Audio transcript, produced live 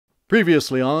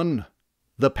Previously on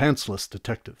The Pantsless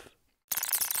Detective.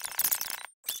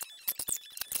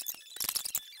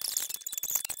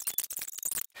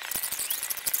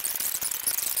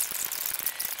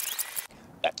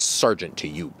 That's Sergeant to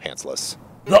you, Pantsless.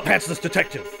 The Pantsless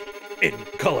Detective, in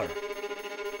color,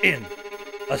 in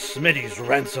A Smitty's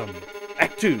Ransom,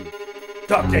 Act 2,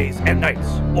 Dog Days and Nights,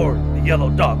 or The Yellow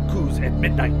Dog Coos at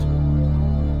Midnight.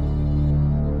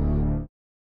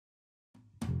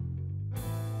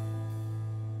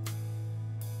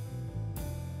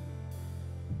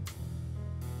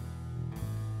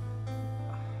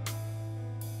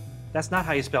 That's not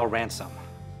how you spell ransom.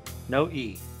 No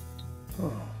E.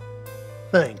 Oh,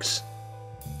 thanks.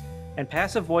 And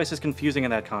passive voice is confusing in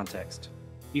that context.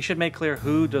 You should make clear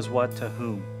who does what to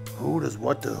whom. Who does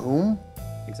what to whom?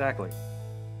 Exactly.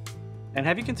 And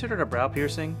have you considered a brow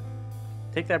piercing?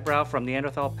 Take that brow from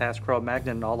Neanderthal past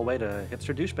Cro-Magnon all the way to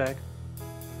hipster douchebag.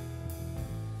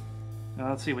 Now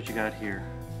let's see what you got here.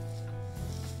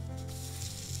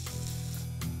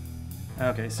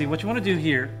 Okay, see what you want to do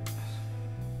here.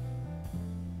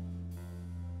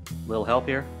 Little help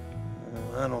here?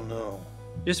 I don't know.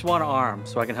 Just one arm,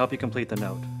 so I can help you complete the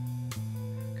note.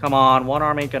 Come on, one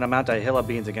arm ain't gonna mount a hill of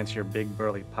beans against your big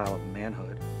burly pile of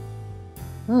manhood.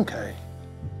 Okay.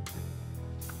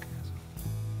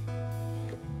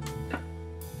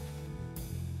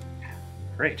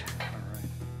 Great.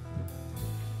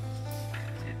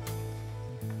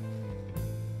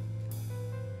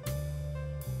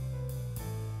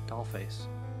 Doll face.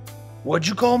 What'd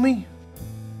you call me?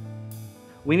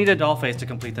 We need a doll face to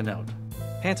complete the note.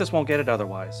 Pantsless won't get it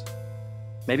otherwise.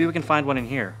 Maybe we can find one in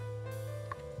here.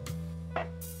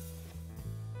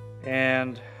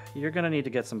 And you're gonna need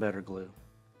to get some better glue.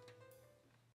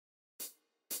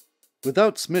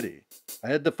 Without Smitty, I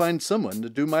had to find someone to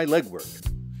do my legwork.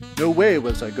 No way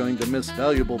was I going to miss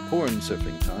valuable porn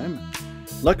surfing time.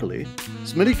 Luckily,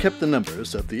 Smitty kept the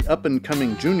numbers of the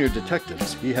up-and-coming junior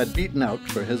detectives he had beaten out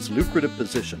for his lucrative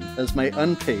position as my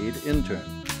unpaid intern.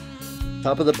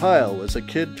 Top of the pile was a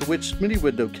kid to which Smitty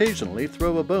would occasionally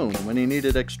throw a bone when he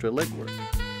needed extra legwork.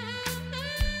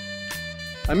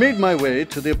 I made my way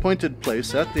to the appointed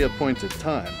place at the appointed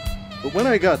time, but when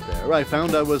I got there, I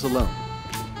found I was alone.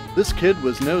 This kid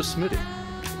was no Smitty.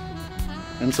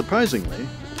 And surprisingly,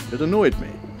 it annoyed me.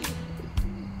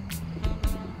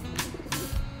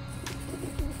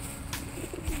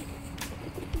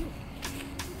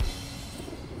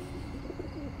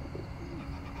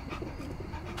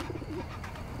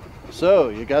 So,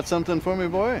 you got something for me,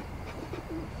 boy?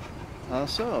 How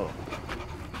so?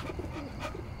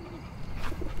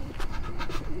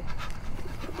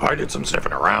 I did some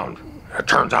sniffing around. It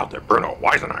turns out that Bruno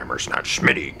Weisenheimer snatched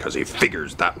Smitty because he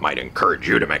figures that might encourage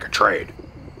you to make a trade.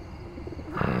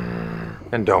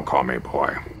 And don't call me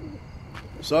boy.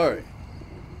 Sorry.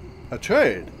 A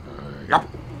trade? Yup.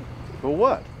 For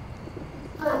what?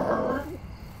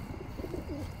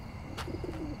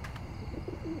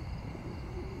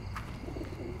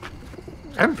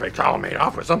 Temperance made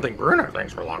off with something Bruno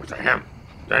thinks belongs to him.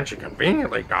 Then she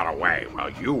conveniently got away while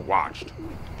you watched.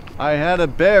 I had a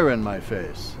bear in my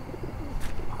face.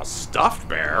 A stuffed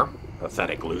bear?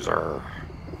 Pathetic loser.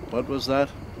 What was that?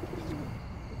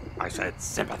 I said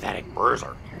sympathetic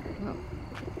bruiser. Oh.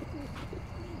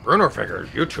 Bruno figures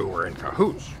you two were in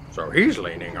cahoots, so he's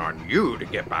leaning on you to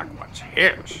get back what's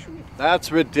his.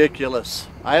 That's ridiculous.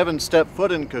 I haven't stepped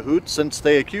foot in cahoots since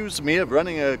they accused me of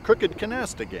running a crooked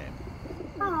canasta game.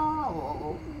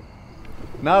 Oh.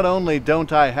 Not only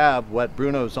don't I have what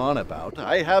Bruno's on about,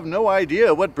 I have no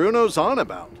idea what Bruno's on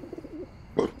about.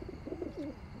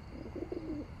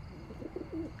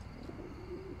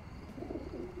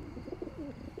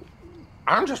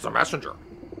 I'm just a messenger.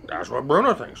 That's what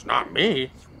Bruno thinks, not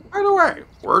me. By the way,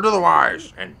 word to the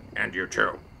wise, and you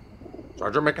too.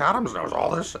 Sergeant McAdams knows all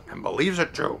this and believes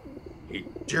it too. He'd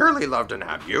dearly love to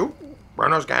nab you,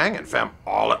 Bruno's gang, and Fem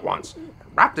all at once, and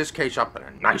wrap this case up in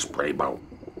a nice pretty bow.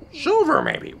 Silver,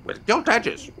 maybe, with gilt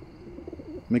edges.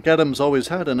 McAdams always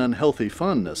had an unhealthy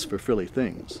fondness for frilly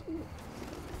things.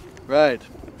 Right.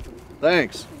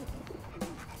 Thanks.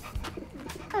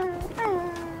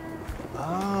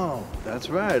 Oh, that's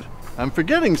right. I'm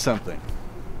forgetting something.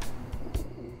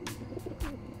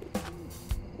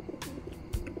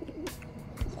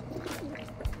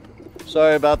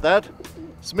 Sorry about that.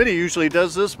 Smitty usually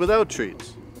does this without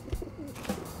treats.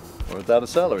 Or without a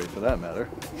salary, for that matter.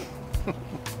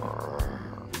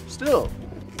 Still,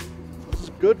 it's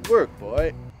good work,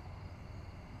 boy.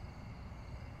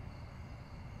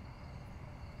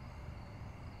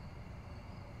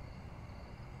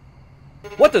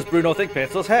 What does Bruno think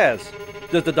Pantsless has?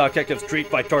 Does the Dogtective's treat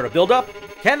fight toward a build-up?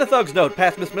 Can the thugs note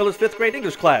past Miss Miller's 5th grade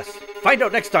English class? Find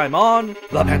out next time on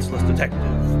The Pantsless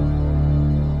Detective.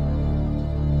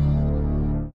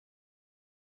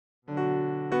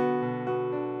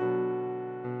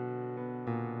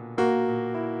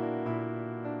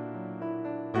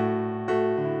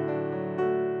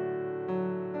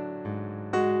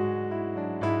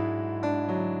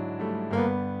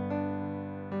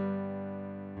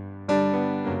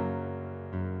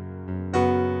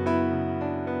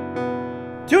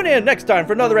 Tune in next time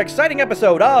for another exciting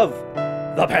episode of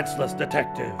The Pantsless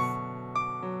Detective.